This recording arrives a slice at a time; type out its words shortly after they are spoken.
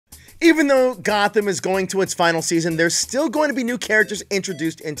Even though Gotham is going to its final season, there's still going to be new characters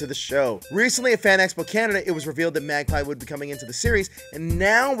introduced into the show. Recently at Fan Expo Canada, it was revealed that Magpie would be coming into the series, and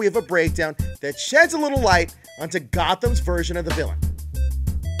now we have a breakdown that sheds a little light onto Gotham's version of the villain.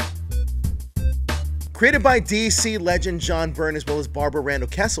 Created by DC legend John Byrne as well as Barbara Randall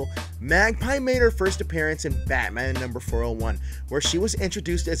Kessel, Magpie made her first appearance in Batman number 401, where she was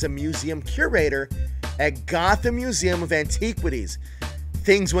introduced as a museum curator at Gotham Museum of Antiquities.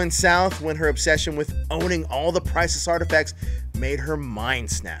 Things went south when her obsession with owning all the priceless artifacts made her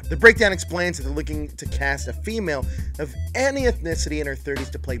mind snap. The breakdown explains that they're looking to cast a female of any ethnicity in her 30s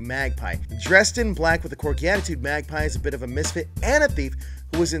to play Magpie. Dressed in black with a quirky attitude, Magpie is a bit of a misfit and a thief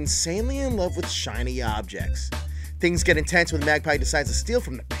who was insanely in love with shiny objects. Things get intense when Magpie decides to steal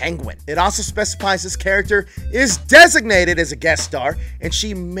from the Penguin. It also specifies this character is designated as a guest star, and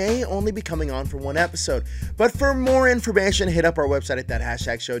she may only be coming on for one episode. But for more information, hit up our website at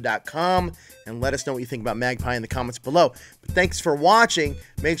thathashtagshow.com and let us know what you think about Magpie in the comments below. But thanks for watching.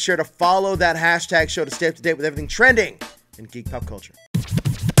 Make sure to follow That Hashtag Show to stay up to date with everything trending in geek pop culture.